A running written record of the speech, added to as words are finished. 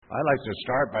I'd like to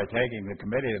start by thanking the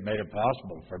committee that made it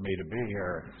possible for me to be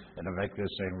here and to make this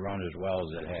thing run as well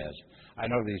as it has. I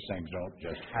know these things don't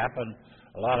just happen.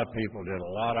 A lot of people did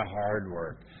a lot of hard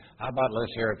work. How about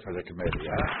let's hear it for the committee,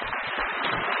 huh?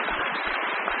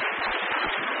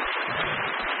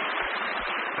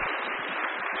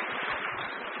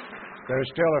 There's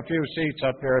still a few seats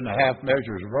up here in the half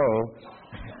measures row,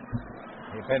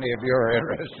 if any of you are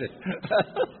interested.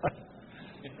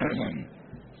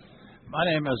 My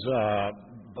name is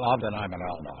Bob, and I'm an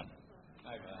Al-Anon.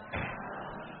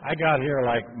 I got here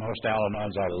like most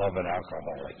Al-Anons. I love an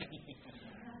alcoholic.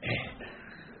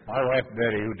 My wife,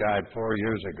 Betty, who died 4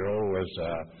 years ago, was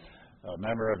a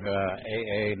member of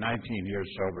AA, 19 years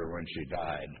sober when she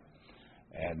died.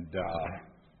 And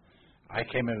I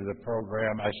came into the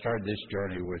program. I started this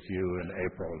journey with you in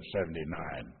April of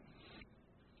 '79.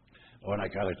 Oh, and I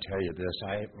got to tell you this.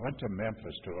 I went to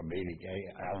Memphis to a meeting,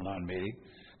 Al-Anon meeting.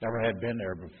 Never had been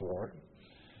there before.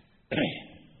 A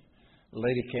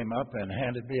lady came up and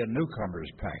handed me a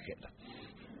newcomer's packet.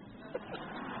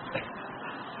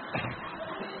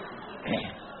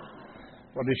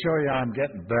 Well, to show you I'm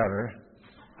getting better,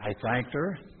 I thanked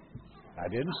her. I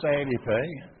didn't say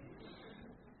anything.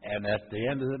 And at the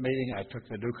end of the meeting, I took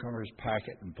the newcomer's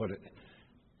packet and put it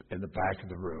in the back of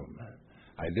the room.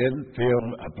 I didn't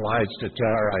feel obliged to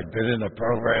tell her I'd been in the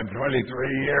program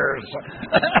 23 years.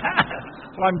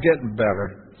 So I'm getting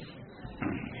better.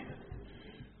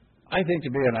 I think to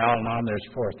be an Al-Anon, there's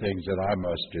 4 things that I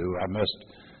must do. I must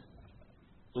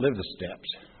live the steps.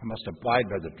 I must abide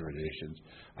by the traditions.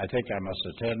 I think I must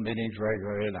attend meetings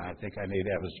regularly, and I think I need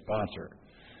to have a sponsor.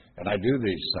 And I do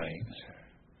these things.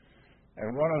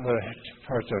 And one of the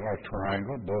parts of our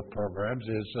triangle, both programs,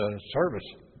 is service.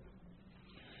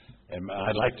 And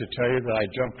I'd like to tell you that I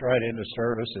jumped right into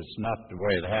service. It's not the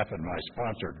way it happened. My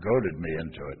sponsor goaded me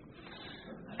into it.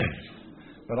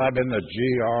 But I've been the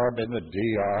GR, been the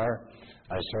DR.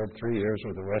 I served 3 years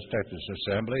with the West Texas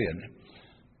Assembly, and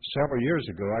several years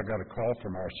ago I got a call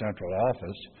from our central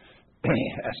office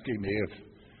asking me if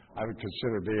I would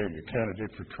consider being a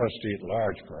candidate for trustee at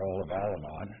large for all of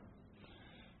Al-Anon.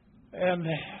 And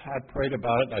I prayed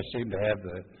about it. I seemed to have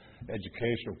the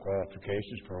educational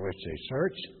qualifications for which they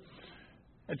searched.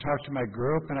 I talked to my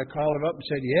group, and I called them up and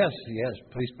said, yes,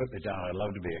 please put me down. I'd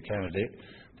love to be a candidate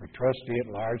for trustee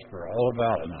at large for all of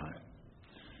Al-Anon.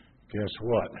 Guess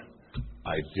what?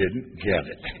 I didn't get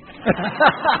it.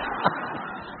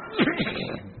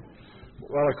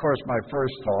 Well, of course, my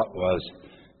first thought was,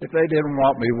 if they didn't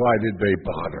want me, why did they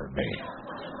bother me?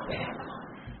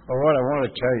 But what I want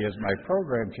to tell you is my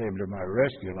program came to my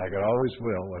rescue, like it always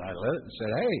will, when I let it and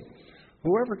said, hey,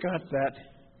 whoever got that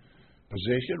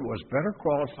position was better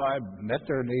qualified, met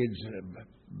their needs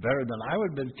better than I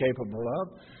would have been capable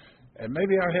of, and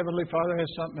maybe our Heavenly Father has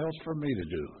something else for me to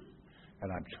do.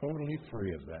 And I'm totally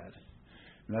free of that.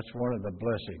 And that's one of the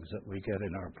blessings that we get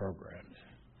in our programs.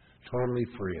 Totally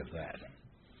free of that.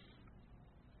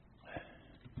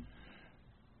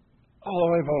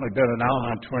 Although I've only been an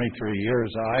Al-Anon 23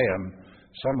 years, I am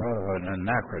somewhat of an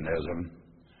anachronism.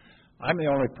 I'm the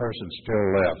only person still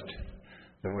left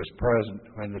that was present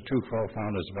when the 2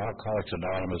 co-founders of Alcoholics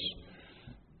Anonymous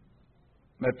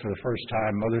met for the first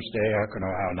time Mother's Day, Akron,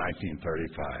 Ohio,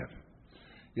 1935.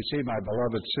 You see, my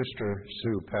beloved sister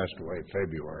Sue passed away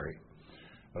February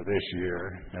of this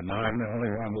year, and now I'm the only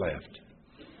one left.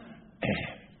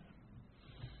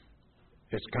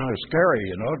 It's kind of scary,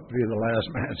 you know, to be the last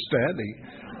man standing.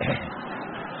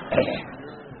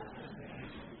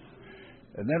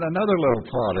 And then another little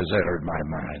thought has entered my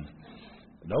mind.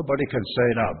 Nobody can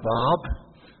say, now, Bob,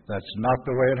 that's not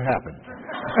the way it happened.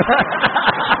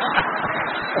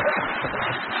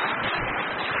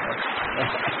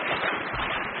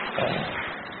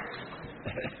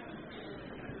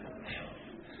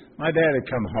 My dad had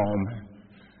come home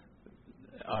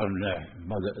on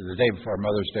the day before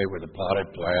Mother's Day with a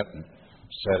potted plant and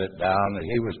set it down, and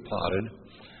he was potted,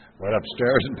 went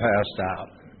upstairs and passed out.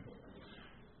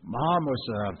 Mom was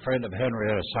a friend of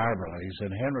Henrietta Seiberle's,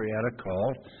 and Henrietta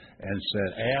called and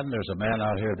said, Ann, there's a man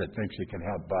out here that thinks he can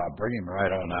help Bob. Bring him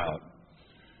right on out.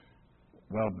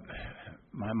 Well,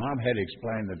 my mom had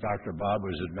explained that Dr. Bob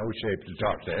was in no shape to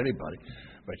talk to anybody,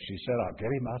 but she said, I'll get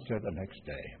him out there the next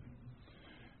day.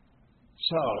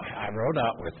 So I rode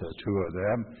out with the 2 of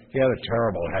them. He had a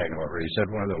terrible hangover. He said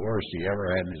one of the worst he ever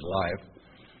had in his life.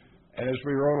 And as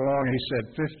we rode along, he said,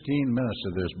 15 minutes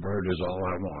of this bird is all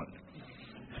I want.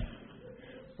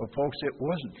 Well, folks, it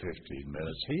wasn't 15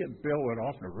 minutes. He and Bill went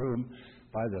off in a room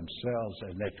by themselves,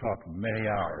 and they talked many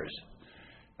hours.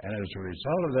 And as a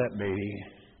result of that meeting,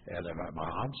 and of my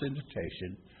mom's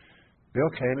invitation, Bill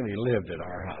came and he lived at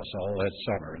our house all that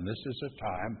summer, and this is the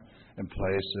time and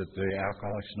place that the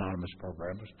Alcoholics Anonymous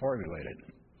program was formulated.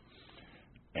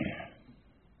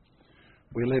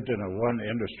 We lived in a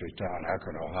one-industry town,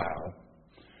 Akron, Ohio.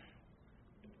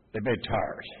 They made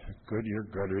tires. Goodyear,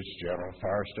 Goodrich, General,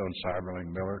 Firestone,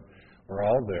 Cyberling, Miller were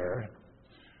all there.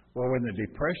 Well, when the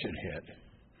Depression hit,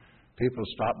 people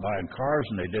stopped buying cars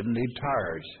and they didn't need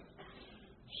tires.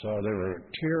 So there were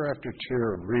tier after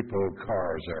tier of repoed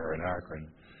cars there in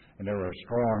Akron. And there were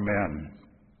strong men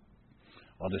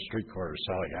on the street corner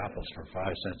selling apples for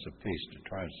 5 cents apiece to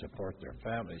try and support their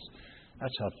families.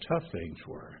 That's how tough things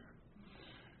were.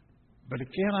 But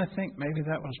again, I think maybe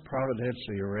that was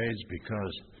providentially arranged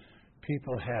because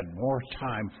people had more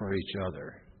time for each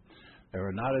other. They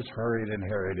were not as hurried and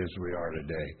harried as we are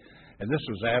today. And this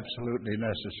was absolutely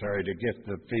necessary to get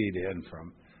the feed in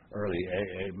from early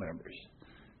AA members.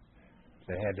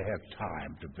 They had to have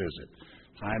time to visit,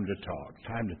 time to talk,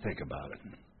 time to think about it.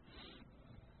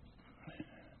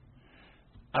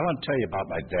 I want to tell you about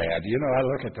my dad. You know, I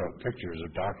look at the pictures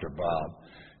of Dr. Bob,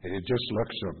 and he just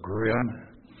looks so grim.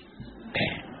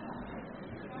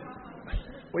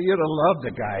 Well, you'd have loved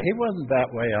the guy. He wasn't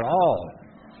that way at all.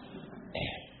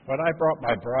 When I brought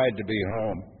my bride to be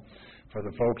home for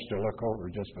the folks to look over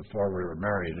just before we were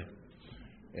married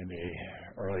in the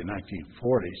early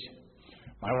 1940s,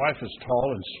 my wife was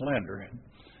tall and slender,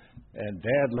 and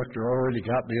Dad looked her over and he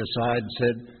got me aside and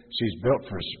said, "She's built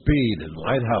for speed and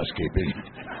light housekeeping."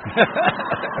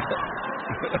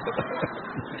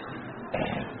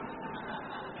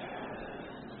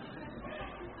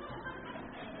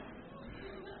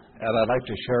 And I'd like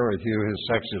to share with you his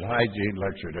sex and hygiene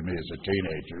lecture to me as a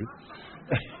teenager.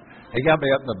 He got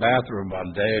me up in the bathroom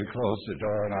one day and closed the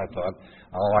door, and I thought,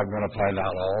 oh, I'm going to find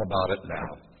out all about it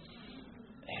now.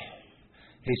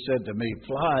 He said to me,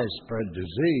 "Flies spread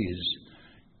disease.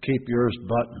 Keep yours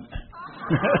buttoned."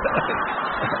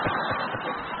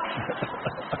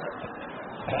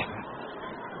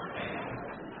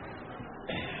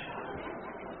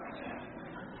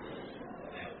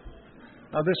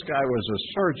 Now, this guy was a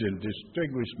surgeon,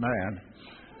 distinguished man,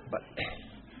 but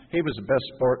he was the best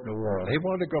sport in the world. He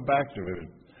wanted to go back to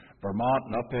Vermont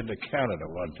and up into Canada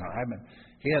one time, and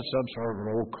he had some sort of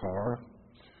an old car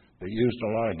that used a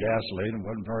lot of gasoline and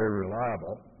wasn't very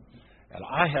reliable. And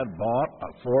I had bought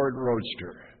a Ford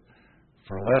Roadster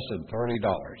for less than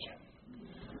 $30.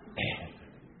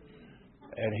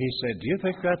 And he said, "Do you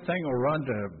think that thing will run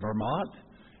to Vermont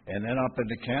and then up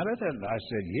into Canada?" And I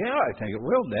said, "Yeah, I think it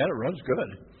will, Dad. It runs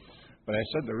good." But I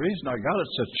said, "The reason I got it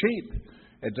so cheap,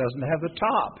 it doesn't have the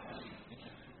top."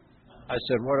 I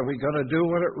said, "What are we going to do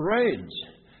when it rains?"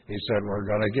 He said, "We're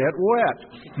going to get wet."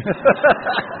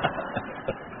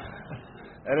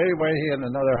 And anyway, he and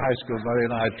another high school buddy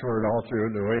and I toured all through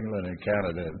New England and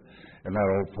Canada in that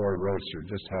old Ford Roadster.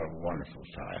 Just had a wonderful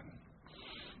time.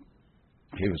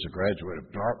 He was a graduate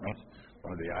of Dartmouth,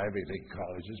 one of the Ivy League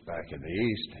colleges back in the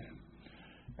East,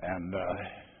 and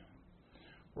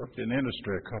worked in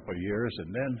industry a couple of years,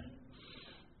 and then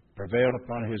prevailed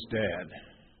upon his dad,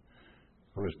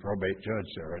 who was probate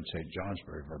judge there in St.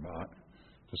 Johnsbury, Vermont,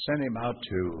 to send him out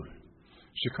to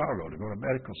Chicago to go to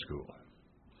medical school.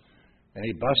 And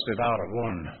he busted out of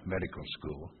one medical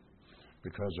school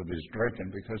because of his drinking,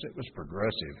 because it was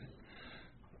progressive,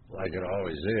 like it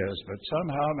always is, but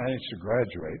somehow managed to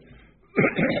graduate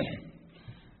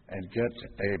and get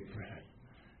a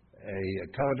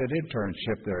coveted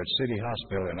internship there at City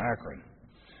Hospital in Akron.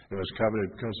 It was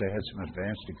coveted because they had some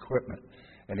advanced equipment.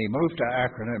 And he moved to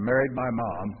Akron and married my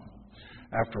mom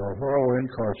after a whirlwind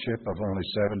courtship of only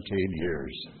 17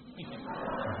 years.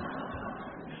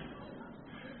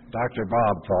 Dr.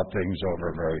 Bob thought things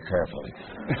over very carefully.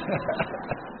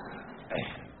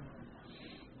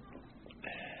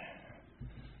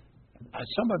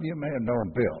 Some of you may have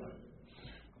known Bill.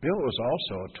 Bill was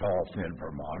also a tall, thin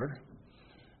Vermonter.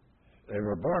 They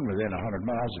were born within 100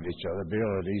 miles of each other,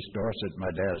 Bill at East Dorset,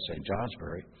 my dad at St.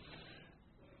 Johnsbury.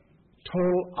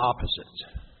 Total opposites.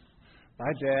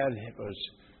 My dad was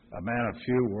a man of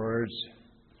few words,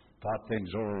 thought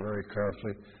things over very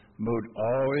carefully. Mood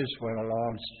always went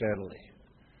along steadily.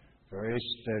 Very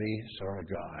steady sort of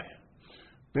guy.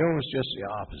 Bill was just the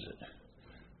opposite.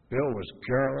 Bill was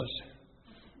careless.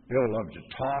 Bill loved to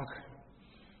talk.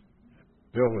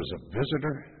 Bill was a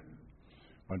visitor.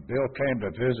 When Bill came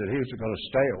to visit, he was going to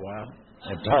stay a while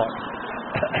and talk.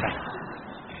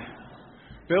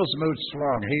 Bill's mood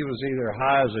swung. He was either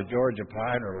high as a Georgia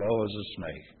pine or low as a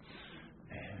snake.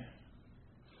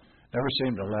 Never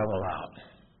seemed to level out.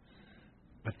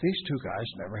 But these two guys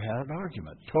never had an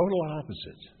argument. Total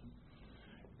opposites.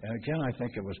 And again, I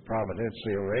think it was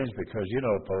providentially arranged because, you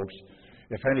know, folks,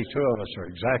 If any two of us are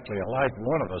exactly alike,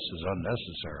 one of us is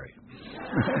unnecessary.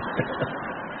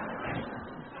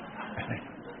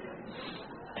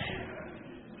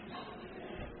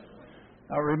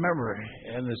 I remember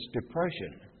in this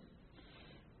depression,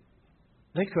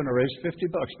 they couldn't have raised $50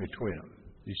 between them,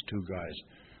 these two guys.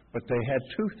 But they had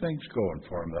two things going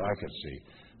for them that I could see.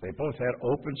 They both had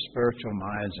open spiritual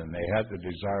minds, and they had the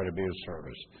desire to be of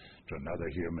service to another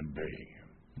human being.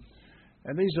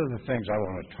 And these are the things I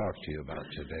want to talk to you about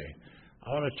today. I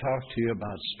want to talk to you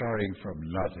about starting from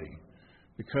nothing,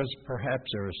 because perhaps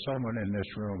there is someone in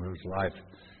this room whose life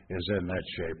is in that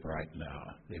shape right now.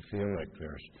 They feel like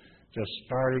they're just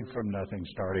starting from nothing,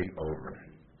 starting over.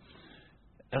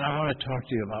 And I want to talk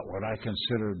to you about what I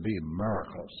consider to be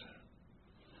miracles.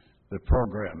 The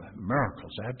program,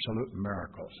 miracles, absolute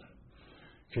miracles.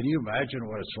 Can you imagine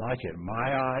what it's like in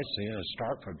my eyes, seeing it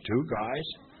start from two guys,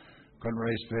 couldn't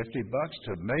raise $50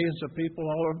 to millions of people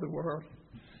all over the world?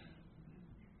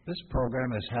 This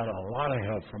program has had a lot of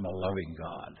help from a loving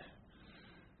God.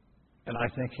 And I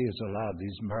think He has allowed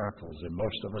these miracles, and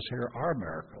most of us here are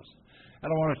miracles.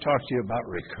 And I want to talk to you about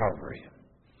recovery.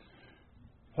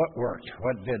 What worked?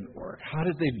 What didn't work? How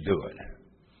did they do it?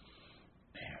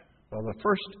 Well, the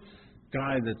first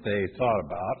guy that they thought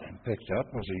about and picked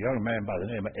up was a young man by the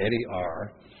name of Eddie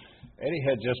R. Eddie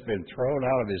had just been thrown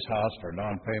out of his house for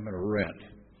non-payment of rent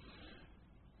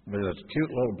with a cute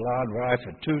little blonde wife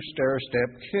and two stair-step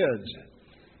kids.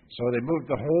 So they moved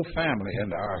the whole family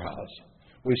into our house.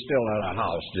 We still had a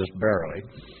house, just barely.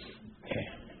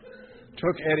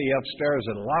 Took Eddie upstairs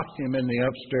and locked him in the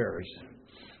upstairs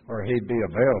where he'd be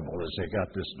available as they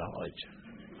got this knowledge.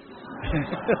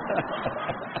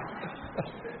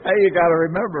 Hey, you got to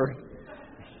remember,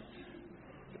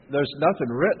 there's nothing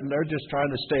written. They're just trying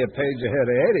to stay a page ahead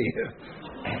of Eddie.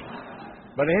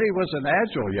 But Eddie was an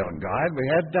agile young guy. We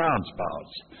had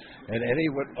downspouts. And Eddie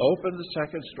would open the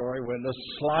second story window,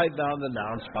 slide down the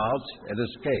downspouts, and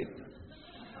escape.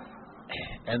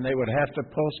 And they would have to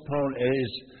postpone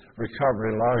Eddie's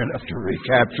recovery long enough to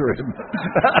recapture him.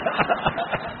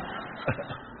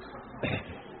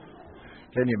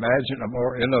 Can you imagine a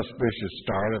more inauspicious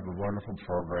start of a wonderful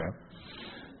program?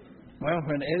 Well,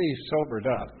 when Eddie sobered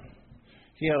up,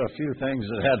 he had a few things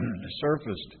that hadn't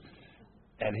surfaced,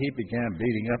 and he began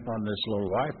beating up on this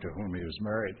little wife to whom he was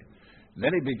married. And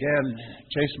then he began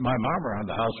chasing my mom around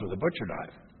the house with a butcher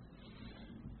knife.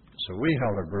 So we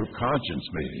held a group conscience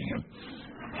meeting.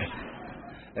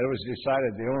 And it was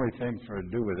decided the only thing to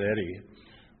do with Eddie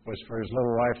was for his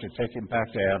little wife to take him back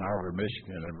to Ann Arbor,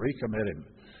 Michigan, and recommit him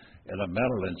in a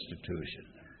mental institution.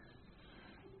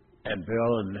 And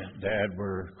Bill and Dad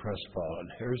were crestfallen.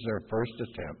 Here's their first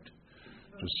attempt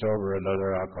to sober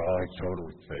another alcoholic,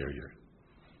 total failure.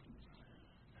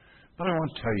 But I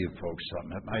want to tell you folks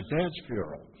something. At my dad's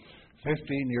funeral,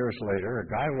 15 years later, a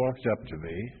guy walked up to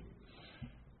me,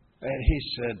 and he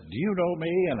said, "Do you know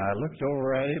me?" And I looked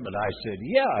over at him, and I said,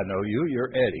 "Yeah, I know you.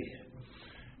 You're Eddie."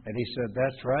 And he said,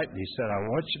 "That's right." And he said, "I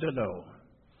want you to know,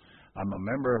 I'm a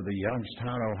member of the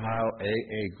Youngstown, Ohio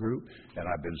AA group, and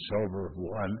I've been sober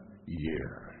 1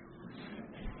 year."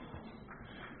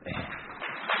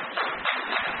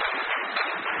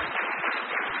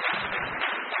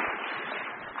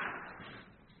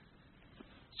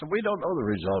 So we don't know the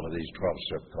result of these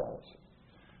 12-step calls.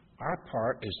 Our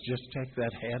part is just take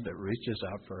that hand that reaches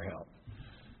out for help.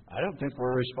 I don't think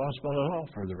we're responsible at all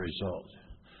for the result.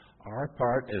 Our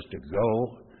part is to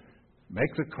go,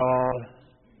 make the call,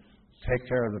 take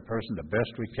care of the person the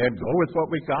best we can, go with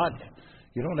what we got.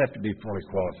 You don't have to be fully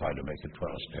qualified to make a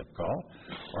 12-step call,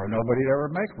 or nobody'd ever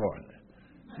make one.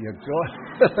 You go,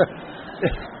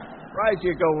 right,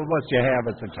 you go with what you have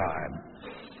at the time.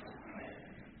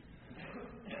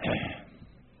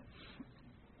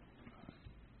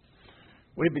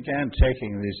 We began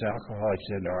taking these alcoholics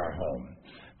into our home.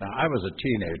 Now, I was a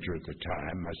teenager at the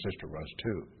time. My sister was,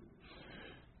 too.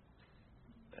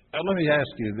 Let me ask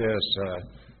you this.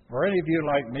 Were any of you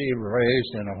like me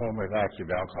raised in a home with active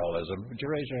alcoholism? Would you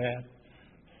raise your hand?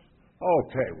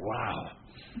 Okay, wow.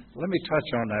 Let me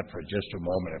touch on that for just a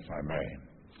moment, if I may.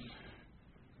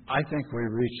 I think we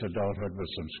reached adulthood with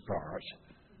some scars.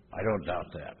 I don't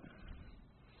doubt that.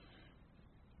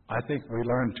 I think we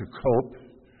learned to cope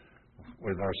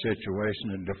with our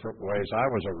situation in different ways. I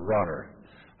was a runner.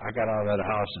 I got out of that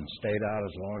house and stayed out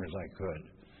as long as I could,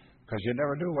 because you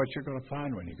never knew what you're going to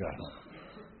find when you got home.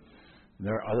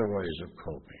 There are other ways of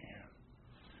coping.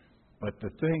 But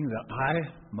the thing that I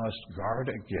must guard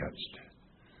against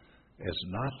is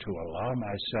not to allow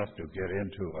myself to get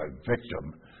into a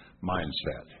victim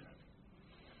mindset.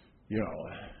 You know,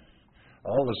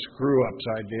 all the screw-ups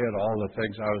I did, all the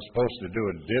things I was supposed to do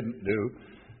and didn't do,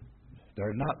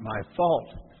 they're not my fault.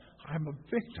 I'm a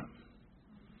victim.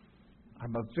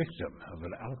 I'm a victim of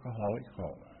an alcoholic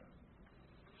home.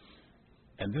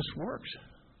 And this works.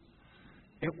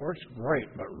 It works great,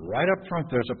 but right up front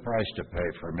there's a price to pay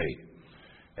for me.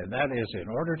 And that is, in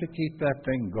order to keep that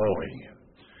thing going,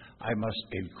 I must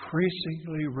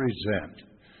increasingly resent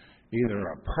either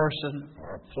a person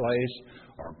or a place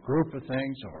or a group of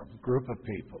things or a group of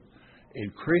people.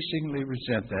 Increasingly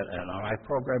resent that, and my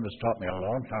program has taught me a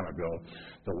long time ago,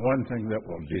 the one thing that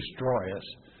will destroy us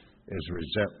is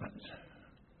resentment.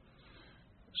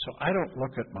 So I don't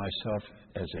look at myself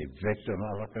as a victim,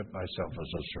 I look at myself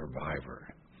as a survivor.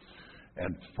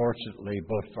 And fortunately,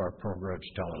 both of our programs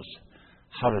tell us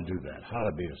how to do that, how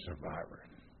to be a survivor.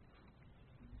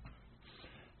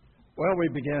 Well, we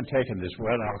began taking these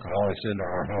wet alcoholics into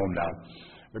our home now.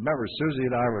 Remember, Susie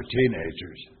and I were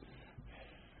teenagers.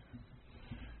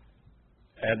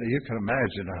 And you can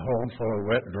imagine a home full of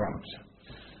wet drunks.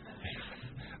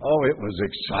 Oh, it was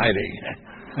exciting.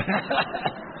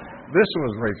 This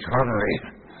was recovery.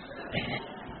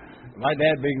 My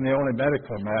dad, being the only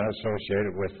medical man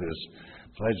associated with this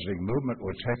fledgling movement,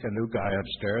 would take a new guy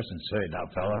upstairs and say, "Now,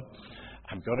 fella,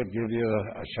 I'm going to give you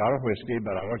a shot of whiskey,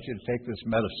 but I want you to take this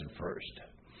medicine first."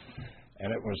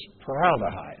 And it was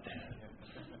formaldehyde.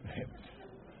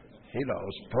 He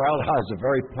knows. Formaldehyde is a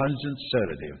very pungent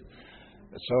sedative.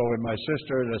 So when my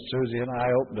sister, Susie, and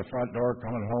I opened the front door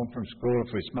coming home from school,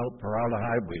 if we smelled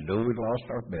formaldehyde, we knew we'd lost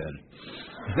our bed.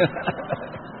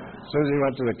 Susie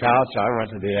went to the couch, I went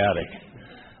to the attic.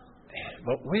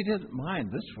 But we didn't mind.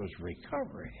 This was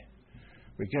recovery.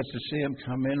 We get to see him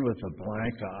come in with the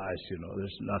blank eyes. You know,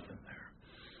 there's nothing there.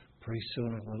 Pretty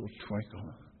soon, a little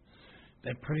twinkle.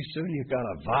 Then pretty soon, you've got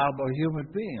a viable human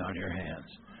being on your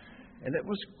hands. And it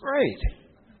was great.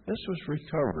 This was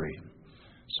recovery.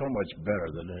 So much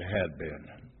better than it had been.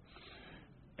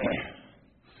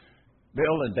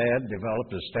 Bill and Dad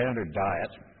developed a standard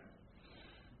diet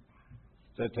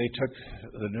that they took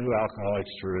the new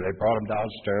alcoholics through. They brought them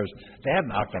downstairs. Dad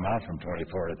knocked them out from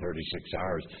 24 to 36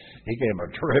 hours. He gave them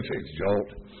a terrific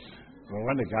jolt. Well,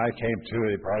 when the guy came to,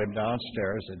 they brought him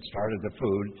downstairs and started the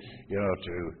food,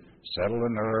 to settle the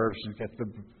nerves and get the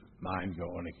mind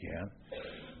going again.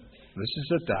 This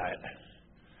is a diet.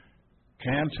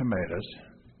 Canned tomatoes,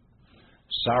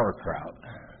 sauerkraut.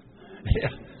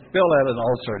 Bill had an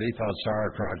ulcer and he thought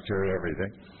sauerkraut cured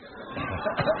everything.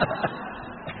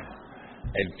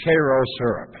 And Karo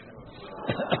syrup.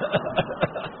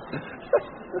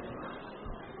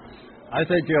 I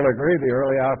think you'll agree the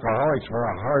early alcoholics were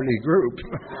a hardy group.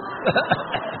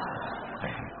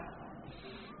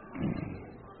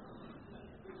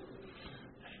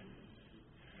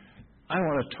 I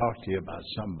want to talk to you about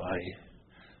somebody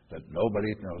that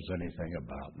nobody knows anything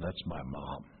about, and that's my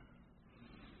mom.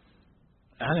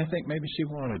 And I think maybe she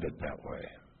wanted it that way.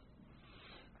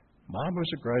 Mom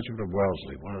was a graduate of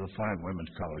Wellesley, one of the fine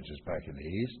women's colleges back in the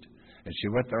East, and she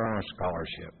went there on a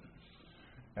scholarship.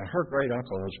 And her great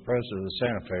uncle was president of the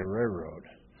Santa Fe Railroad.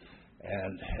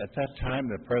 And at that time,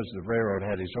 the president of the railroad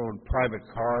had his own private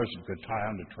cars and could tie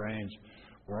on to trains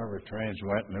wherever trains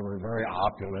went, and they were very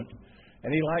opulent.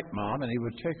 And he liked Mom, and he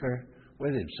would take her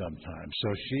with him sometimes.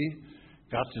 So she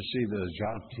got to see the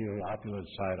genteel, opulent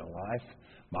side of life.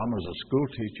 Mom was a school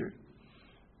teacher.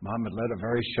 Mom had led a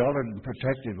very sheltered and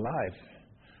protected life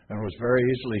and was very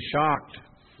easily shocked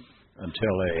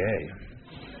until AA.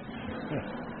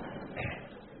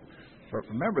 But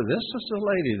remember, this was the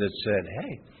lady that said,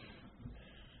 "Hey,"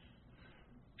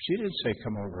 she didn't say,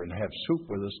 "Come over and have soup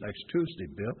with us next Tuesday,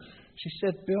 Bill." She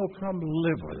said, "Bill, come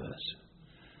live with us."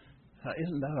 Now,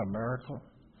 isn't that a miracle?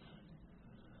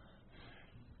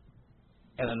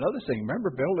 And another thing, remember,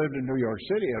 Bill lived in New York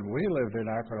City and we lived in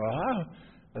Akron, Ohio.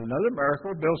 Another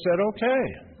miracle, Bill said, "Okay."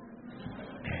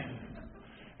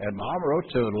 And Mom wrote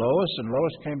to Lois, and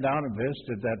Lois came down and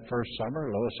visited that first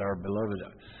summer. Lois, our beloved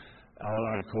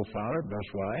Al-Anon co-founder,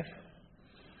 Bill's wife,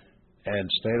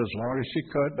 and stayed as long as she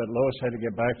could, but Lois had to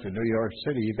get back to New York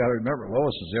City. You got to remember,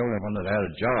 Lois is the only one that had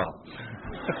a job.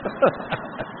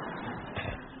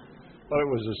 But it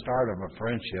was the start of a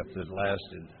friendship that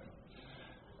lasted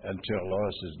until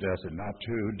Lois's death in not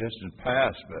too distant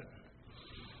past, but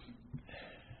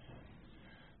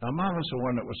now, Mom was the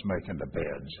one that was making the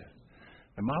beds.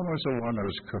 And Mom was the one that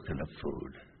was cooking the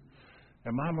food.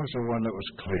 And Mom was the one that was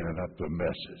cleaning up the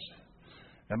messes.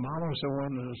 And Mom was the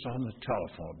one that was on the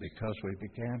telephone because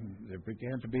there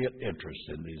began to be an interest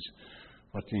in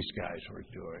what these guys were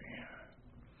doing.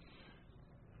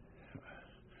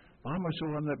 Mom was the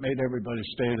one that made everybody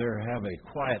stay there and have a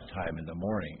quiet time in the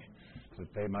morning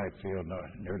that they might feel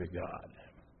near to God.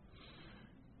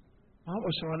 Mom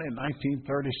was one in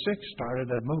 1936 started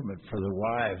a movement for the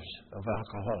wives of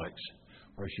alcoholics,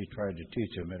 where she tried to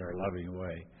teach them in her loving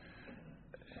way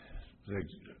the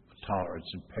tolerance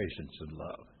and patience and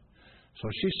love. So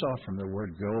she saw from the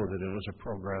word go that it was a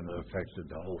program that affected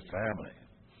the whole family.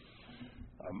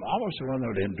 Mom was the one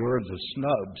that endured the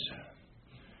snubs.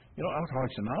 You know,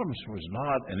 Alcoholics Anonymous was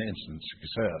not an instant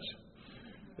success.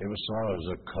 It was thought as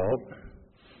a cult,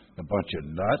 a bunch of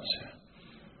nuts.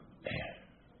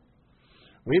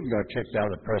 We even got kicked out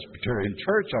of the Presbyterian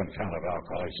Church on account of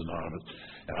Alcoholics Anonymous.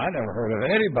 And I never heard of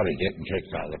anybody getting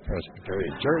kicked out of the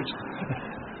Presbyterian Church.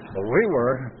 But we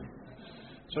were.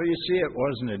 So you see, it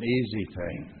wasn't an easy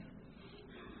thing.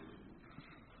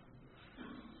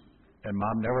 And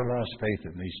Mom never lost faith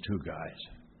in these two guys,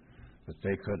 that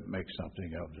they couldn't make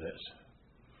something of this.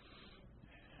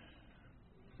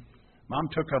 Mom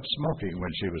took up smoking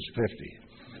when she was 50.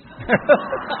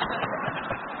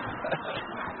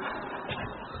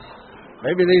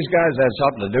 Maybe these guys had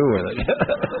something to do with it.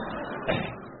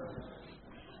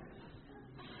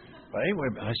 But anyway,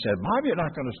 I said, Mom, you're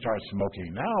not going to start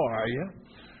smoking now, are you?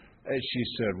 And she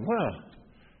said, well,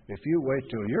 if you wait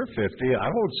till you're 50, I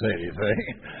won't say anything.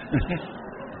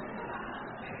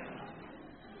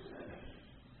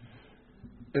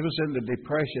 It was in the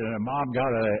Depression, and Mom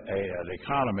got an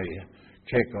economy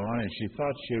kick on, and she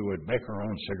thought she would make her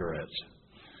own cigarettes.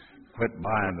 Quit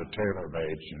buying the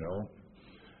tailor-mades, you know.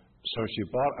 So she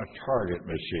bought a Target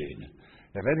machine.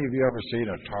 Have any of you ever seen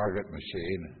a Target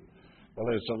machine?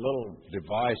 Well, it's a little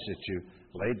device that you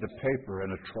laid the paper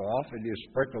in a trough and you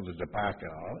sprinkled the tobacco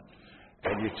on it,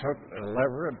 and you took a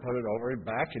lever and put it over your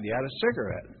back and you had a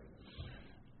cigarette.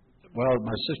 Well,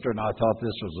 my sister and I thought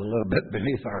this was a little bit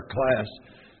beneath our class,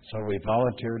 so we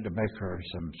volunteered to make her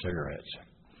some cigarettes.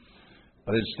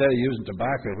 But instead of using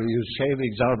tobacco, we used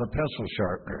shavings out of the pencil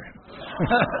sharpener.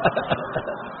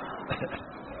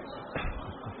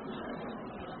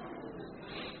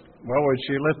 Well, when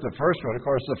she lit the first one, of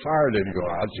course, the fire didn't go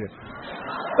out.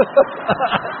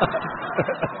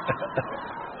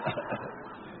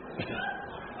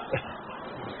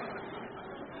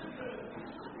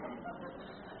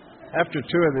 After 2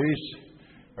 of these,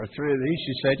 or 3 of these,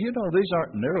 she said, you know, these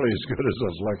aren't nearly as good as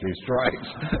those Lucky Strikes.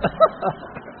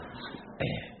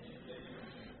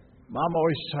 Mom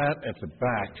always sat at the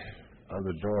back of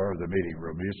the door of the meeting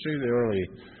room. You see, the early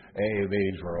AA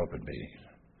meetings were open meetings.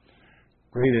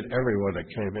 Greeted everyone that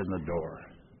came in the door.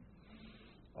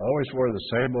 Always wore the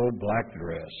same old black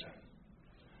dress.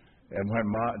 And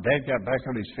when Dad got back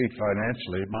on his feet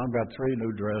financially, Mom got 3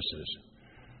 new dresses.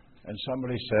 And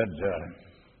somebody said,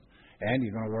 Ann,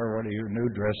 you going to wear one of your new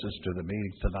dresses to the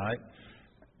meeting tonight?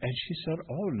 And she said,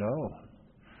 oh, no.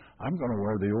 I'm going to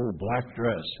wear the old black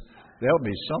dress. There'll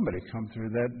be somebody come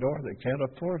through that door that can't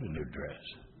afford a new dress.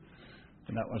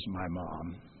 And that was my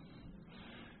mom.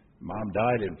 Mom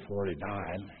died in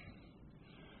 49.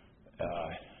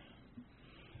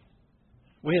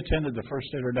 We attended the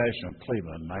First International in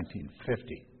Cleveland in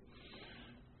 1950.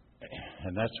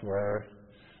 And that's where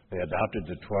they adopted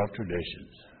the 12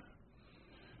 traditions.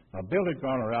 Now, Bill had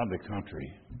gone around the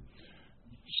country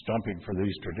stumping for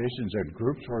these traditions, and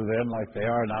groups were then like they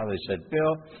are now. They said,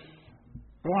 Bill,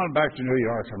 go on back to New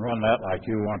York and run that like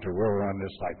you want to. We'll run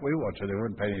this like we want to. They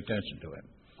wouldn't pay any attention to it.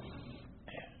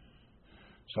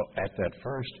 So at that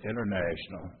first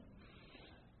international,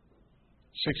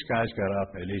 6 guys got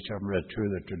up and each of them read 2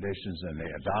 of the traditions and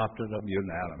they adopted them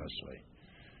unanimously.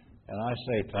 And I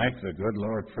say thank the good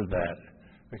Lord for that,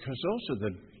 because those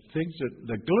are the things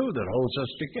the glue that holds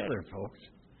us together, folks.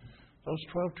 Those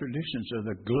 12 traditions are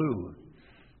the glue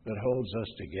that holds us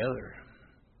together.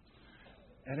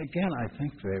 And again, I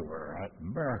think they were a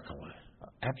miracle,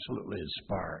 absolutely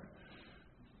inspired.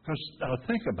 Because now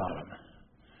think about them.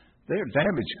 They're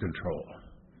damage control.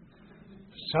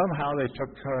 Somehow they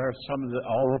took care of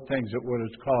all the things that would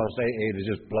have caused AA to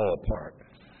just blow apart.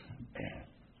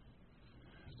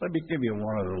 Let me give you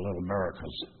one of the little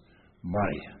miracles.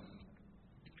 Money.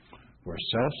 We're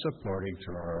self-supporting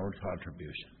through our own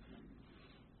contribution.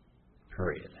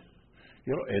 Period.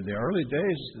 You know, in the early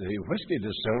days, the whiskey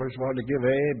distillers wanted to give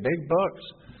AA big bucks.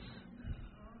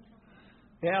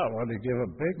 Yeah, wanted to give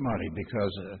them big money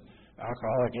because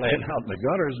alcoholic laying out in the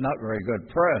gutter is not very good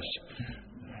press.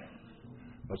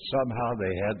 But somehow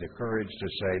they had the courage to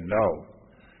say no,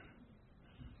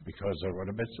 because there would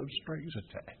have been some strings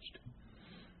attached.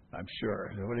 I'm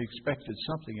sure they would have expected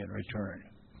something in return.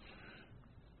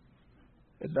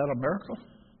 Isn't that a miracle?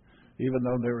 Even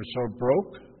though they were so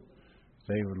broke,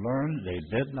 they learned they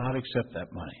did not accept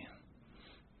that money.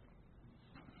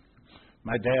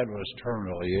 My dad was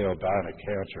terminally ill, dying of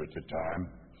cancer at the time,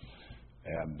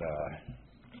 and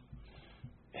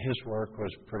his work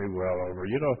was pretty well over.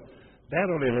 You know, Dad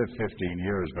only lived 15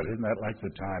 years, but isn't that like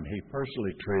the time he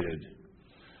personally treated,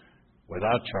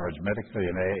 without charge, medically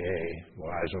in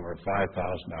AA-wise, over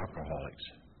 5,000 alcoholics.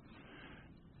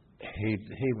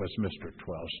 He was Mr.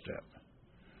 12-step.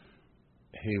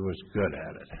 He was good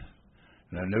at it.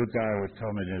 And a new guy would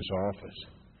come in his office,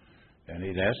 and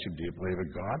he'd ask him, do you believe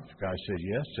in God? The guy said,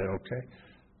 yes. Said, okay,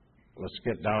 let's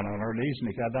get down on our knees. And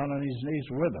he got down on his knees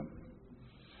with him.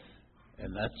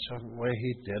 And that's the way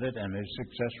he did it, and his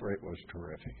success rate was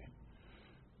terrific.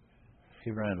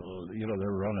 He ran, you know, they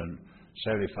were running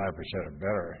 75% or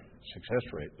better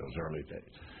success rate those early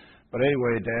days. But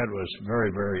anyway, Dad was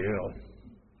very, very ill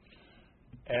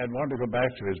and wanted to go back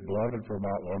to his beloved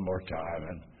Vermont one more time.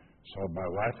 And so my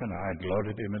wife and I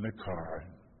loaded him in the car,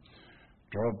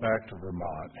 drove back to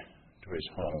Vermont to his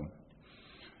home.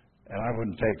 And I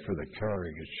wouldn't take for the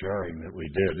caring and sharing that we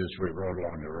did as we rode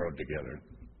along the road together,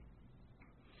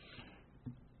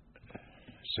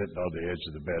 sitting on the edge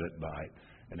of the bed at night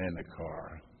and in the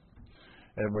car.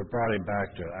 And we brought him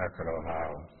back to Akron,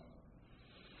 Ohio.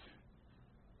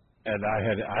 And I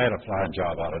had a flying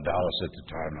job out of Dallas at the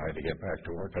time. I had to get back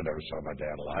to work. I never saw my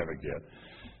dad alive again.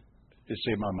 You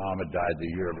see, my mom had died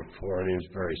the year before, and he was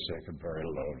very sick and very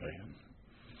lonely.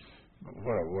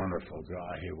 What a wonderful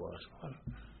guy he was.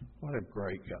 What a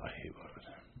great guy he was.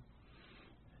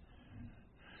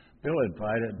 Bill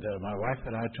invited my wife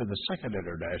and I to the Second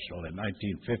International in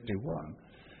 1951.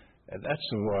 And that's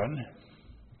the one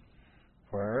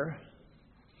where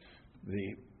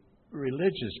the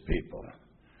religious people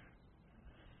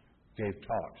gave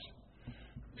talks.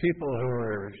 People who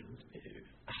were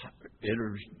in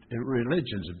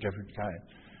religions of different kinds.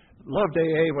 Loved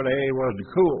AA when AA wasn't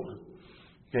cool.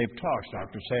 Gave talks.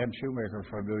 Dr. Sam Shoemaker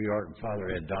from New York and Father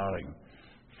Ed Dowling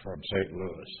from St.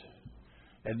 Louis.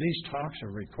 And these talks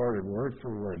are recorded word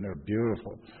for word, and they're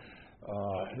beautiful.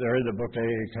 They're in the book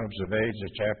AA Comes of Age, the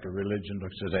chapter Religion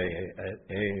Looks at AA,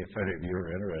 if any of you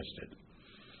are interested.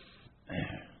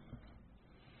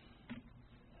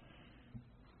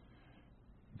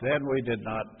 Then we did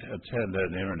not attend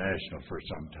an international for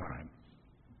some time.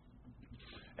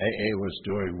 AA was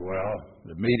doing well.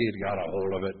 The media got a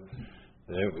hold of it.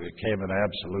 It became an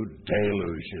absolute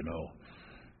deluge, you know.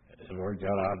 The word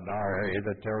got out in our area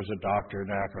that there was a doctor in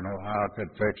Akron, Ohio, could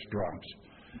fix drunks.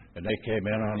 And they came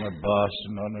in on the bus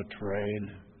and on the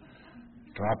train,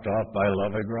 dropped off by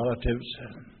loving relatives.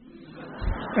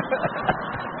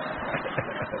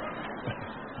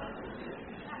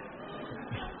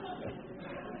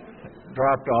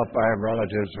 Dropped off by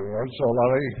relatives who weren't so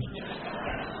loving.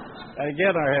 And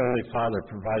again, our Heavenly Father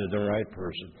provided the right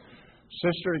person.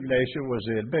 Sister Ignatia was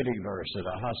the admitting nurse at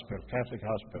a hospital, Catholic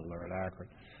hospital there in Akron.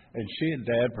 And she and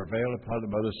Dad prevailed upon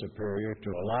the Mother Superior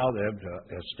to allow them to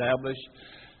establish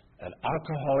an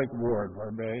alcoholic ward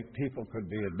where people could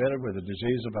be admitted with the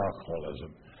disease of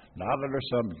alcoholism, not under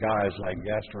some guise like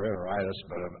gastroenteritis,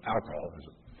 but of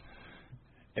alcoholism.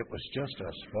 It was just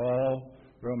a small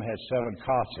room, had 7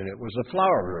 cots in it. It was a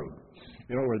flower room,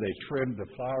 you know, where they trimmed the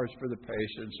flowers for the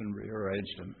patients and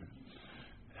rearranged them.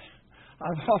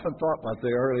 I've often thought what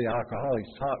the early alcoholics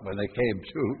thought when they came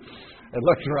to and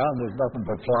looked around, there's nothing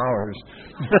but flowers.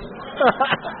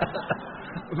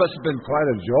 It must have been quite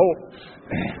a jolt.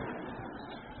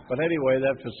 But anyway,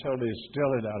 that facility is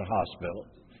still in that hospital,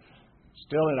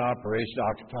 still in operation,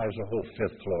 occupies the whole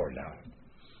 5th floor now.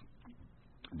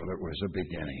 But it was a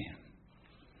beginning.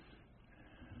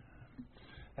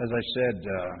 As I said,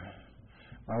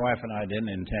 my wife and I didn't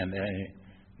attend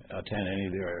any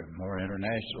of their more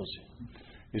internationals.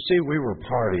 You see, we were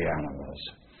party animals.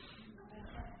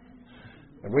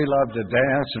 And we loved to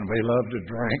dance and we loved to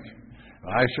drink.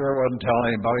 I sure wouldn't tell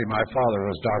anybody my father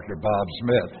was Dr. Bob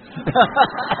Smith.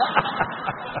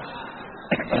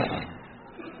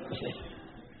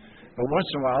 But once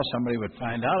in a while, somebody would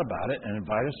find out about it and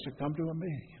invite us to come to a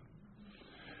meeting.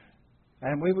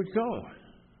 And we would go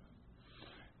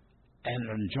and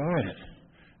enjoy it.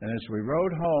 And as we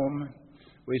rode home,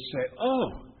 we'd say,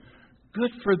 oh,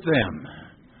 good for them.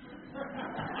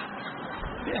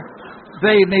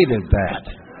 They needed that.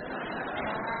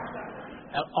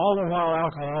 And all the while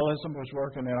alcoholism was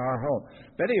working in our home.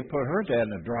 Betty had put her dad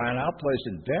in a drying out place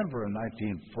in Denver in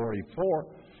 1944,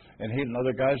 and he and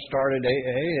other guys started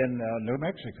AA in New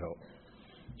Mexico.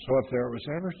 So if there was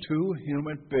ever 2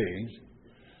 human beings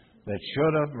that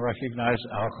should have recognized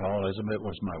alcoholism, it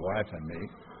was my wife and me.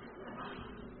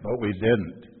 But we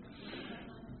didn't.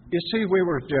 You see, we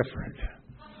were different.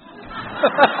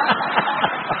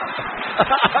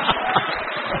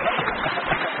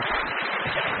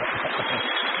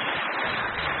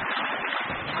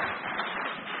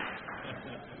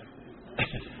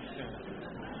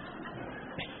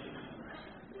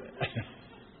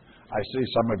 I see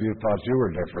some of you thought you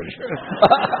were different.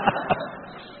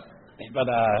 But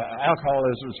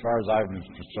alcoholism, as far as I was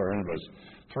concerned, was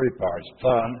three parts: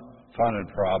 fun and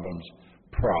problems.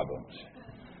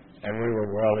 And we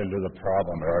were well into the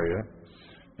problem area.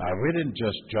 Now, we didn't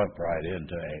just jump right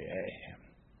into AA.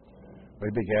 We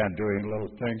began doing little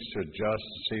things to adjust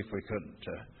to see if we couldn't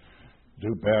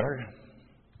do better.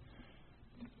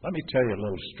 Let me tell you a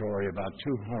little story about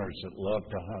two hunters that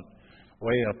loved to hunt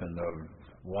way up in the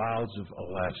wilds of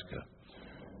Alaska.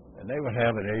 And they would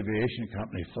have an aviation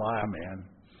company fly them in,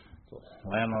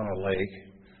 land on a lake,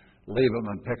 leave them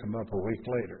and pick them up a week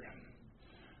later.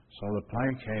 So the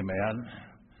plane came in,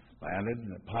 landed,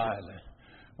 and the pilot,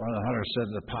 one of the hunters said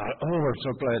to the pilot, "Oh, we're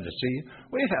so glad to see you.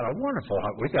 We had a wonderful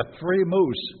hunt. We got 3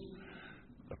 moose."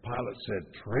 The pilot said,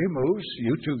 "3 moose?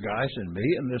 You 2 guys and me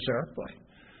in this airplane?"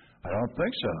 "I don't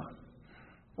think so."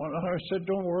 One of the hunters said,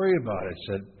 "Don't worry about it." He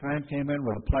said, "Man came in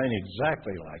with a plane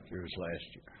exactly like yours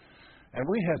last year. And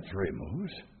we had 3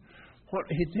 moose. What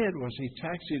he did was he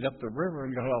taxied up the river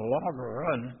and got a longer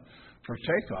run for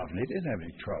takeoff, and he didn't have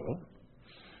any trouble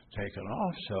taking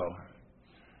off." So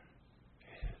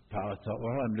the pilot thought,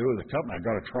 "Well, I'm new to the company. I've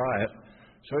got to try it."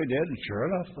 So he did, and sure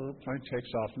enough, the plane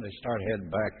takes off, and they start heading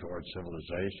back towards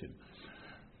civilization.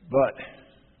 But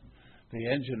the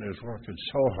engine is working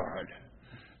so hard,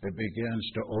 it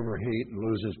begins to overheat and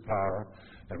loses power,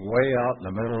 and way out in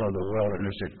the middle of the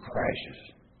wilderness, it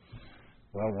crashes.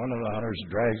 Well, one of the hunters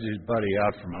drags his buddy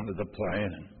out from under the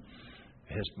plane, and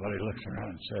his buddy looks around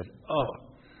and said, "Oh,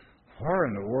 where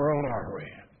in the world are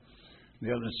we?"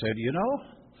 The other said, "You know,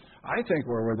 I think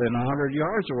we're within 100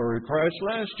 yards of where we crashed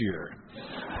last year."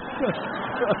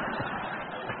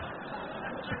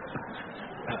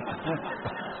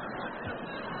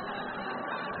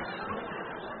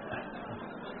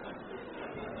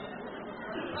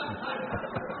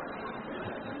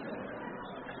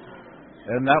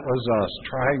 And that was us,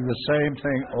 trying the same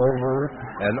thing over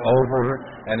and over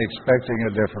and expecting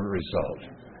a different result.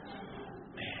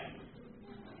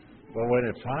 But when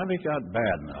it finally got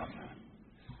bad enough,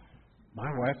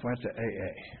 my wife went to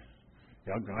AA.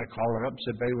 Young guy called her up and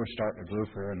said, "Baby, we're starting a group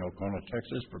here in Oconto,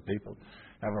 Texas, for people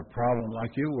have a problem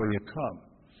like you. Will you come?"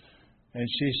 And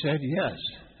she said yes.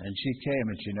 And she came,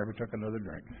 and she never took another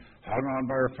drink. Hung on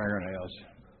by her fingernails.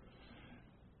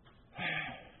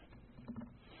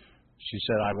 She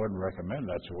said, "I wouldn't recommend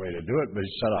that's the way to do it," but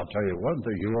she said, "I'll tell you one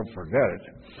thing, you won't forget it."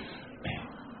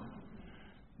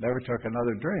 Never took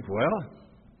another drink. Well,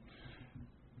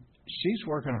 she's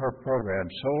working her program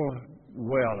so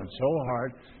well and so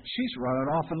hard, she's running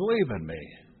off and leaving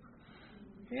me.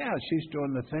 Yeah, she's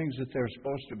doing the things that they're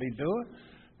supposed to be doing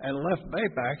and left me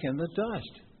back in the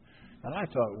dust. And I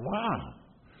thought, wow,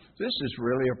 this is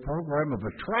really a program of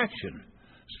attraction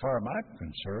as far as I'm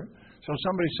concerned. So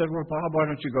somebody said, "Well, Bob, why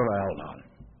don't you go to Al-Anon?"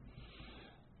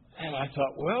 And I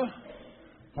thought, well,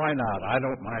 why not? I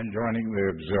don't mind joining the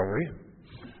auxiliary.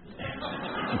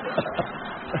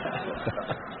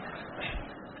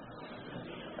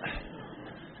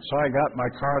 So I got in my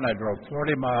car and I drove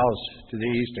 40 miles to the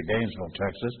east of Gainesville,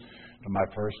 Texas, to my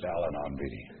first Al-Anon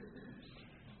meeting.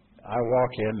 I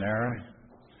walk in there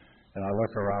and I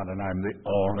look around and I'm the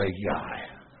only guy.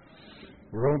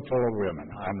 Room full of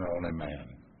women. I'm the only man.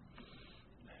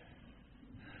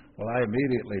 Well, I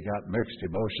immediately got mixed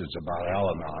emotions about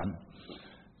Al-Anon.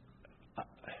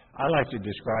 I like to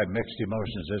describe mixed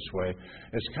emotions this way.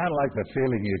 It's kind of like the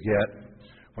feeling you get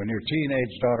when your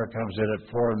teenage daughter comes in at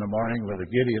 4 a.m. with a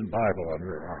Gideon Bible under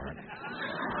her arm.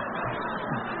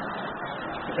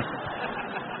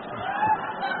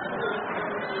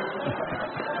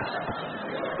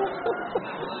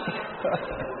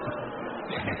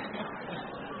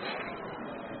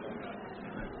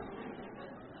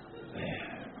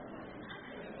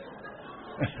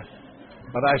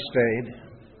 But I stayed,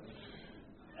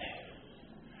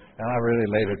 and I really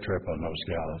laid a trip on those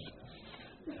gals.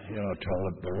 You know,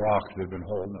 told the rock that had been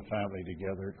holding the family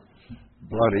together,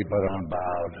 bloody but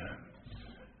unbowed.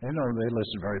 You know, they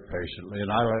listened very patiently,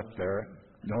 and I left there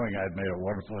knowing I'd made a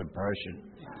wonderful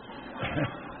impression.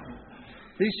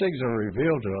 These things are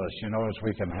revealed to us, you know, as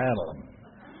we can handle them.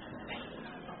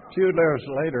 A few years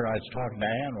later, I was talking to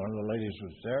Ann, one of the ladies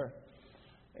was there.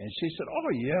 And she said, "Oh,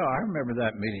 yeah, I remember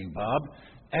that meeting, Bob.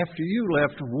 After you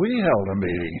left, we held a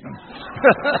meeting."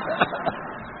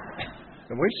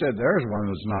 And we said, "There's one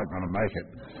that's not going to make it."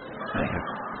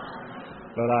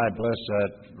 But I blessed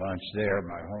that bunch there,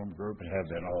 my home group, and have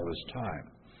been all this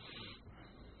time.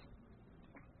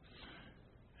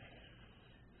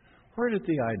 Where did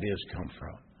the ideas come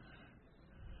from?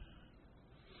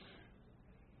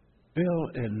 Bill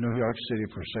in New York City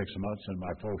for 6 months, and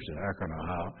my folks in Akron,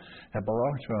 Ohio, had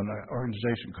belonged to an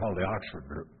organization called the Oxford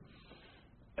Group.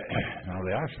 Now,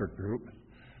 the Oxford Group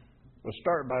was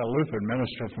started by a Lutheran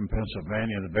minister from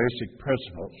Pennsylvania. The basic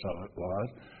principles of it was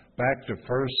back to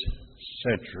first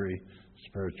century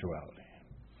spirituality.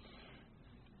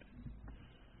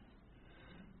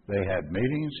 They had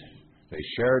meetings. They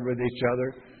shared with each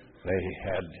other. They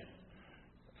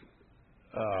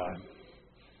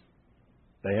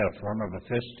had a form of a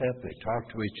fifth step. They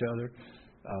talked to each other.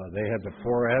 They had the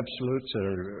four absolutes that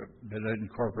have been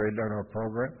incorporated in our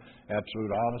program: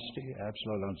 absolute honesty,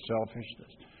 absolute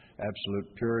unselfishness,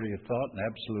 absolute purity of thought, and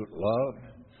absolute love.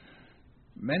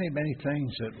 Many, many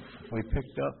things that we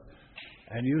picked up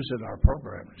and use in our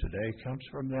program today comes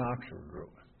from the Oxford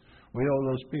Group. We owe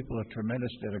those people a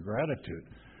tremendous debt of gratitude,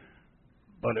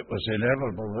 but it was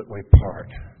inevitable that we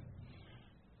part.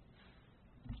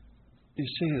 You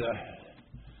see,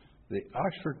 the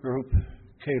Oxford Group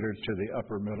catered to the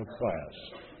upper middle class,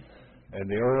 and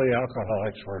the early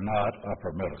alcoholics were not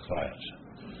upper middle class.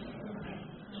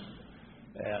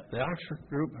 The Oxford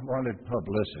Group wanted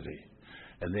publicity,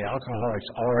 and the alcoholics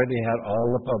already had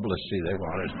all the publicity they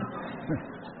wanted.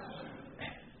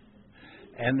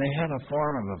 And they had a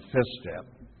form of a fifth step.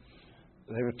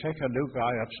 They would take a new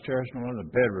guy upstairs in one of the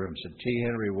bedrooms at T.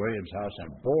 Henry Williams' house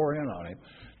and bore in on him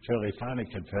till he finally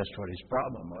confessed what his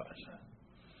problem was.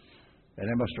 And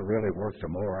they must have really worked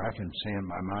him over. I can see in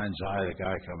my mind's eye the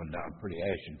guy coming down pretty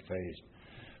ashen-faced.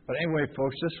 But anyway,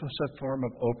 folks, this was a form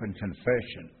of open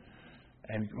confession,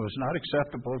 and it was not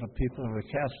acceptable to people of the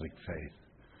Catholic faith.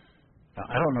 Now,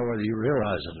 I don't know whether you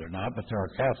realize it or not, but there are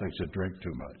Catholics that drink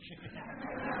too much.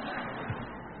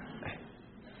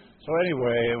 So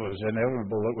anyway, it was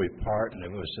inevitable that we part, and it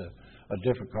was a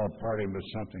difficult parting, but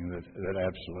something that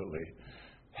absolutely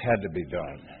had to be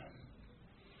done.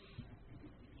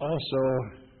 Also,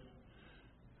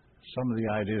 some of the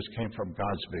ideas came from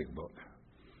God's big book.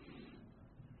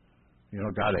 You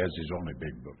know, God has His only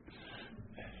big book.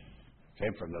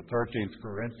 Came from the 13th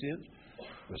Corinthians,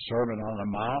 the Sermon on the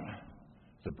Mount,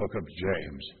 the book of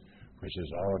James, which,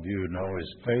 as all of you know,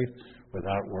 is faith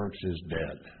without works is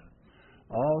dead.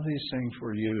 All these things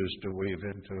were used to weave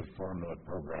into the formula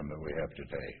program that we have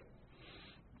today.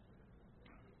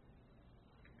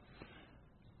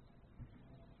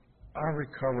 Our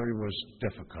recovery was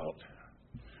difficult.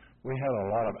 We had a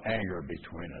lot of anger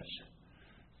between us,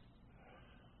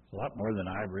 a lot more than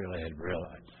I really had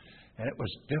realized. And it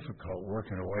was difficult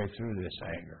working our way through this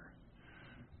anger.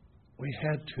 We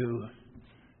had to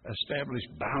establish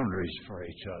boundaries for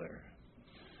each other.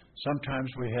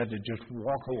 Sometimes we had to just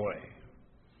walk away.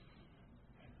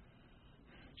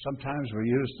 Sometimes we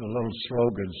used the little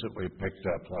slogans that we picked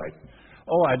up, like,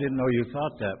 "Oh, I didn't know you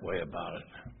thought that way about it."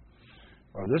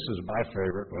 Or this is my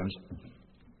favorite one.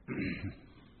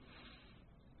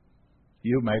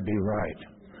 "You may be right."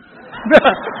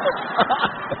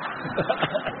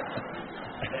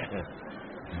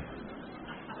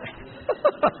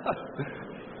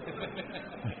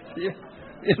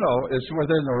 You know, it's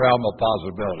within the realm of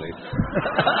possibility.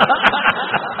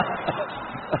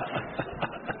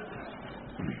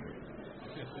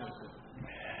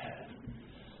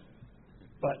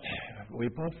 But we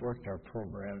both worked our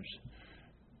programs,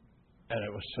 and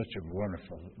it was such a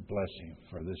wonderful blessing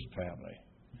for this family.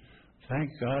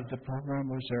 Thank God the program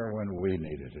was there when we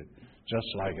needed it,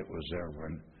 just like it was there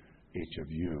when each of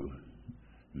you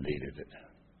needed it.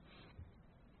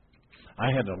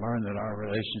 I had to learn that our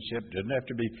relationship didn't have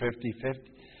to be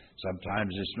 50-50.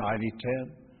 Sometimes it's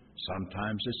 90-10.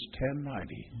 Sometimes it's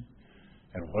 10-90.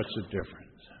 And what's the difference?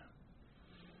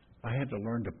 I had to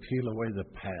learn to peel away the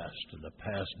past, and the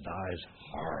past dies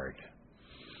hard.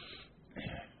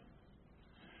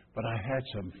 But I had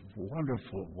some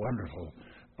wonderful, wonderful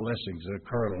blessings that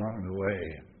occurred along the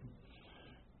way.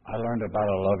 I learned about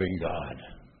a loving God.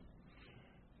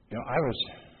 You know, I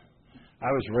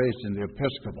was raised in the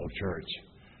Episcopal Church.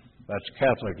 That's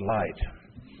Catholic light.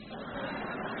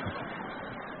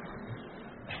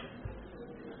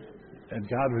 And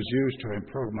God was used to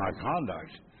improve my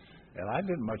conduct. And I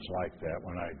didn't much like that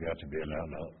when I got to be an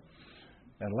adult.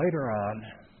 And later on,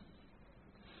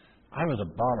 I was a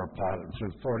bomber pilot and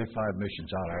flew 45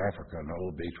 missions out of Africa in the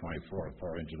old B-24,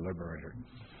 4-engine Liberator.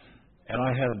 And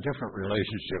I had a different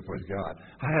relationship with God.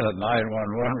 I had a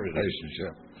 911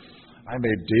 relationship. I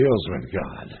made deals with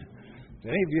God.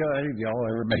 Did any of y'all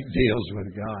ever make deals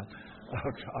with God?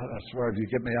 Oh, God, I swear, if you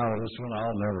get me out of this one,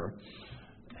 I'll never.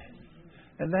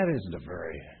 And that isn't a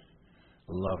very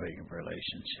loving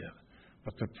relationship.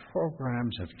 But the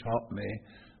programs have taught me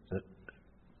that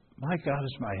my God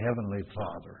is my Heavenly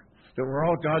Father, that we're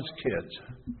all God's kids.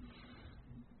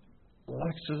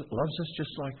 loves us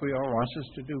just like we are, wants us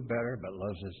to do better, but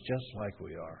loves us just like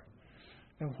we are.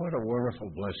 And what a wonderful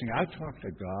blessing. I talk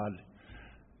to God.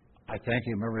 I thank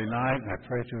Him every night, and I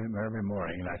pray to Him every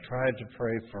morning. And I try to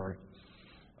pray for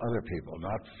other people,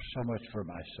 not so much for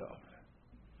myself.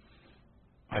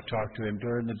 I talk to Him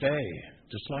during the day,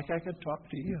 just like I could talk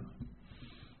to you.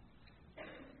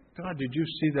 God, did you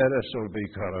see that SOB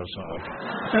cut us off?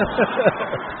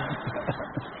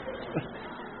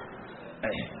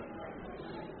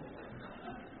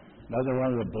 Another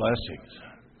one of the blessings.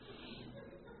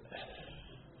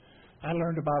 I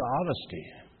learned about honesty.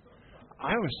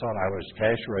 I always thought I was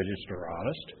cash register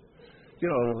honest. You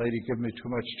know, the lady give me too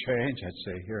much change, I'd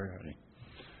say, here, honey,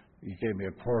 you gave me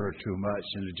a quarter too much,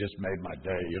 and it just made my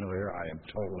day. You know, here I am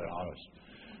totally honest.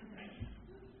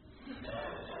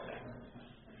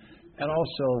 And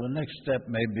also, the next step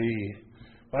may be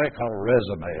what I call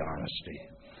resume honesty.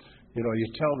 You know, you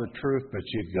tell the truth, but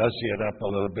you gussy it up a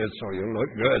little bit so you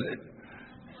look good.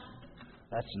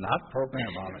 That's not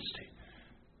program honesty.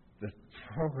 The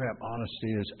program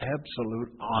honesty is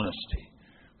absolute honesty.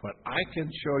 When I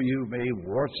can show you me,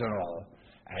 warts and all,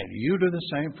 and you do the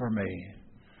same for me,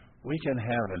 we can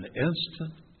have an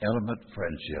instant, intimate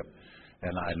friendship.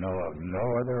 And I know of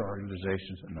no other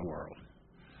organizations in the world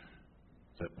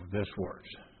that this works.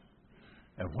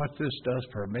 And what this does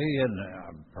for me,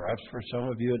 and perhaps for some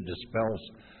of you, it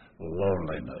dispels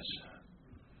loneliness.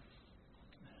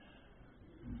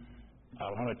 I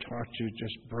want to talk to you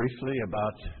just briefly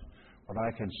about what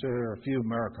I consider a few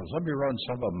miracles. Let me run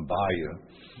some of them by you,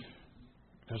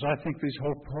 because I think these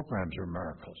whole programs are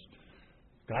miracles,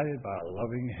 guided by a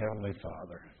loving Heavenly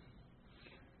Father.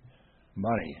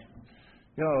 Money.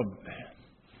 You know,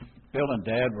 Bill and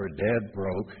Dad were dead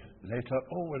broke, and they thought,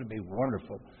 oh, would it be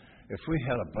wonderful if we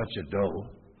had a bunch of dough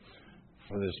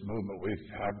for this movement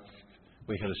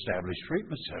we could establish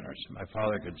treatment centers. My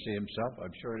father could see himself,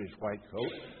 I'm sure, in his white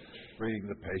coat, greeting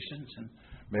the patients, and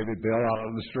maybe Bill out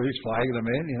on the streets flagging them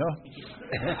in, you know.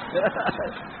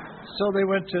 So they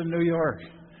went to New York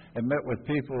and met with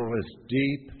people with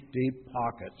deep, deep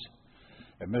pockets.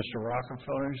 And Mr.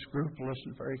 Rockefeller's group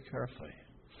listened very carefully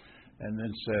and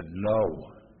then said,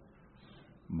 no,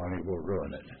 money will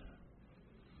ruin it.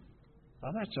 Now,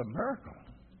 that's a miracle.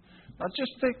 Now,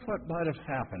 just think what might have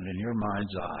happened in your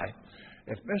mind's eye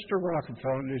if Mr.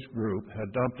 Rockefeller and his group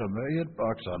had dumped $1 million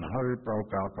on 100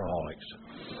 broke alcoholics.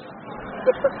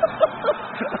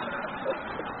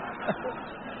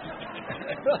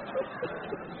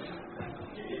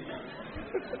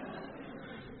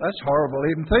 That's horrible to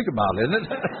even think about, isn't it?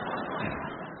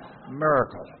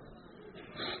 Miracle.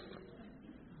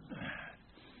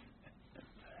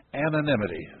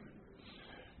 Anonymity.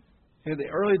 In the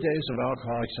early days of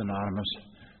Alcoholics Anonymous,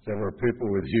 there were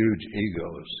people with huge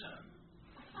egos.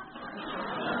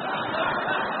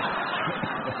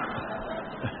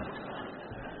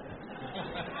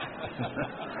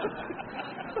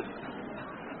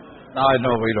 Now, I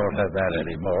know we don't have that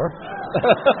anymore.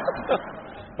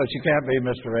 But you can't be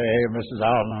Mr. A or Mrs.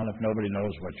 Al-Anon if nobody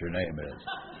knows what your name is.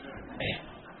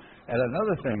 And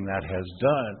another thing that has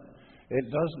done, it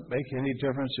doesn't make any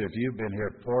difference if you've been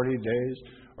here 40 days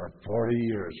or 40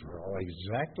 years. We're all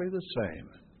exactly the same.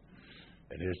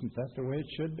 And isn't that the way it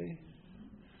should be?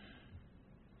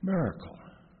 Miracle.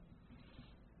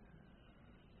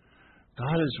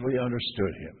 God as we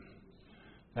understood Him.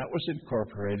 That was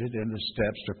incorporated in the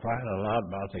steps to crying a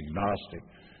loudmouth agnostic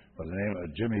by the name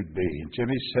of Jimmy B. And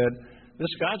Jimmy said,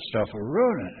 this God stuff will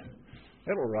ruin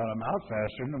it. It'll run them out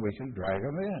faster than we can drag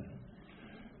them in.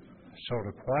 So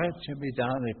to quiet Jimmy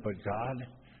down, they put God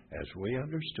as we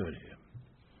understood Him.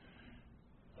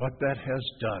 What that has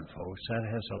done, folks, that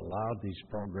has allowed these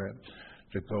programs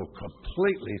to go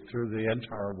completely through the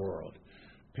entire world.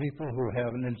 People who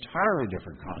have an entirely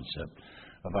different concept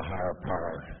of a higher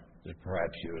power than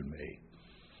perhaps you and me.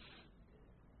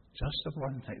 Just the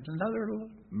one thing. Another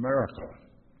miracle.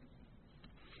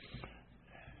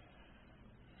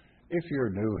 If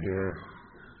you're new here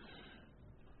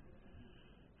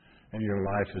and your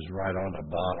life is right on the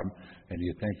bottom and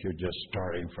you think you're just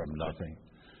starting from nothing,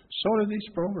 so do these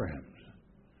programs.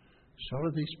 So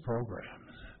do these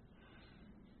programs.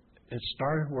 It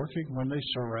started working when they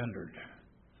surrendered.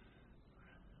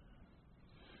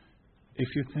 If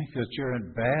you think that you're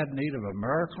in bad need of a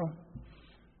miracle,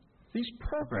 these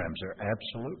programs are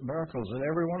absolute miracles, and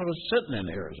every one of us sitting in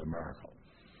here is a miracle.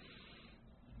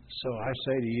 So I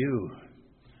say to you,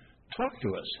 talk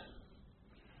to us.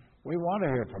 We want to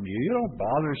hear from you. You don't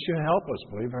bother us, you help us,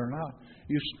 believe it or not.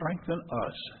 You strengthen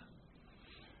us.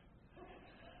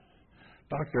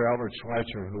 Dr. Albert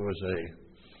Schweitzer, who was a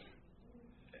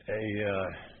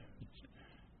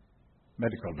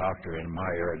medical doctor in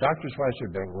my area. Dr. Schweitzer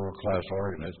had been a world-class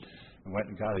organist and went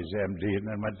and got his MD and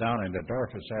then went down into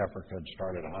darkest Africa and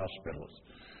started hospitals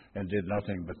and did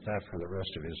nothing but that for the rest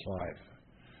of his life.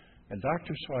 And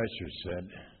Dr. Schweitzer said,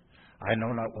 I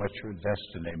know not what your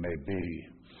destiny may be,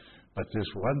 but this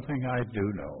one thing I do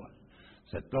know,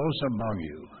 that those among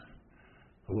you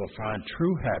who will find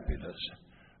true happiness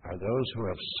are those who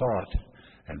have sought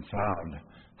and found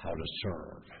how to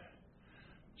serve.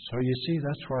 So you see,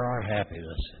 that's where our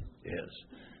happiness is.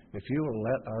 If you will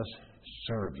let us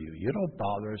serve you, you don't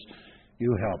bother us,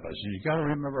 you help us. And you got to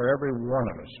remember, every one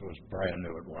of us was brand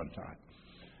new at one time.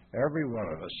 Every one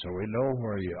of us, so we know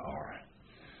where you are.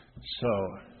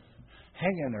 So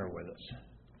hang in there with us.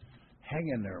 Hang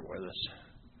in there with us.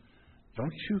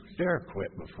 Don't you dare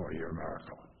quit before your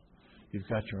miracle. You've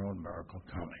got your own miracle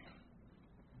coming.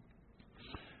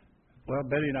 Well,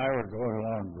 Betty and I were going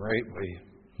along great. We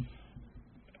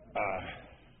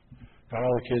got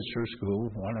all the kids through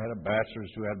school. One had a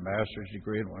bachelor's, two had a master's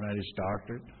degree, and one had his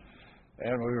doctorate.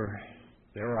 And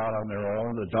they were out on their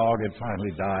own. The dog had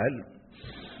finally died.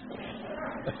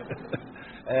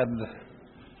 And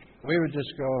we were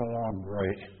just going along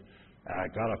great. And I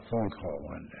got a phone call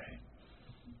one day.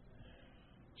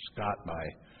 Scott, my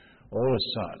oldest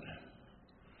son.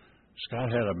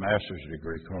 Scott had a master's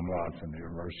degree cum laude from the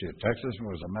University of Texas and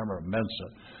was a member of Mensa,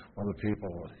 one of the people,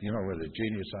 with the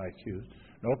genius IQs.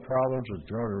 No problems with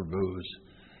drug or booze.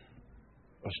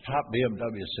 Was top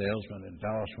BMW salesman in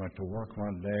Dallas, went to work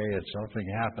one day and something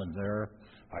happened there.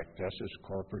 I guess his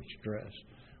corporate stress.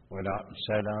 Went out and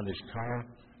sat down in his car,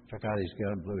 took out his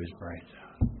gun, blew his brains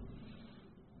out.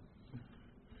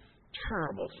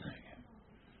 Terrible thing.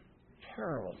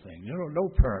 Terrible thing. No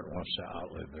parent wants to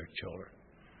outlive their children.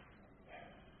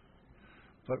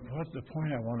 But what the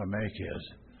point I want to make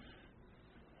is,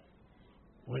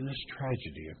 when this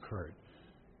tragedy occurred,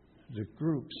 the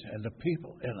groups and the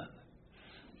people in it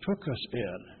took us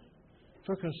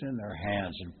in their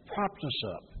hands and propped us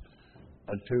up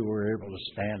until we were able to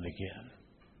stand again.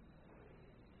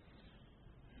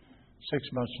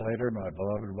 6 months later, my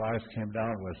beloved wife came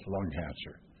down with lung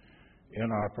cancer,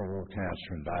 inoperable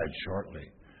cancer, and died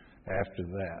shortly after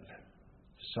that.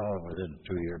 Solved within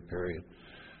a 2-year period.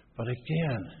 But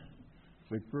again,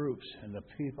 the groups and the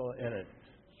people in it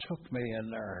took me in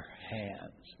their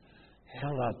hands,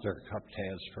 held out their cupped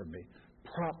hands for me,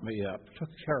 propped me up, took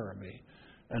care of me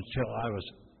until I was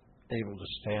able to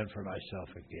stand for myself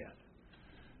again.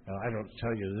 Now, I don't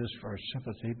tell you this for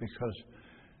sympathy because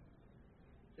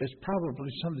it's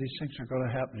probably some of these things are going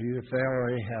to happen to you if they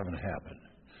already haven't happened.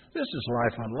 This is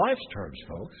life on life's terms,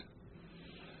 folks.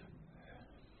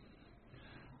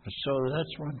 So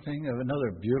that's one thing of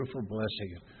another beautiful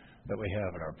blessing that we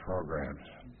have in our program.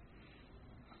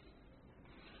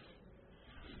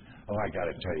 Oh, I got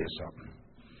to tell you something.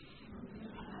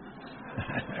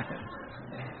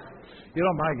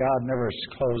 My God never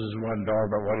closes one door,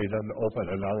 but when He doesn't open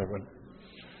another one.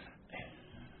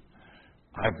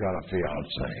 I've got a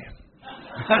fiancé.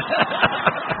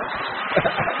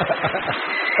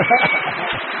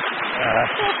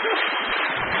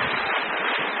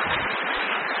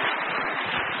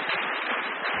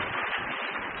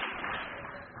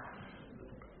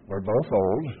 We're both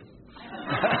old.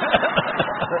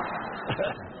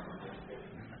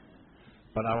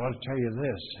 But I want to tell you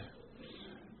this.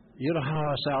 You know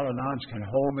how us Al-Anons can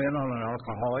home in on an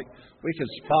alcoholic? We can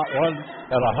spot one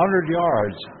at 100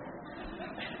 yards.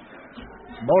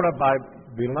 Mona, my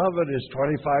beloved, is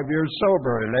 25 years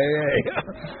sober in AA.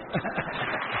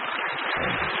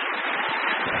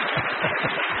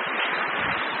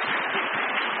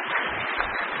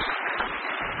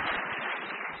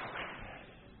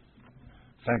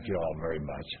 Thank you all very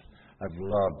much. I've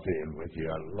loved being with you.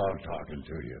 I love talking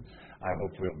to you. I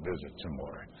hope we'll visit some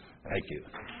more. Thank you.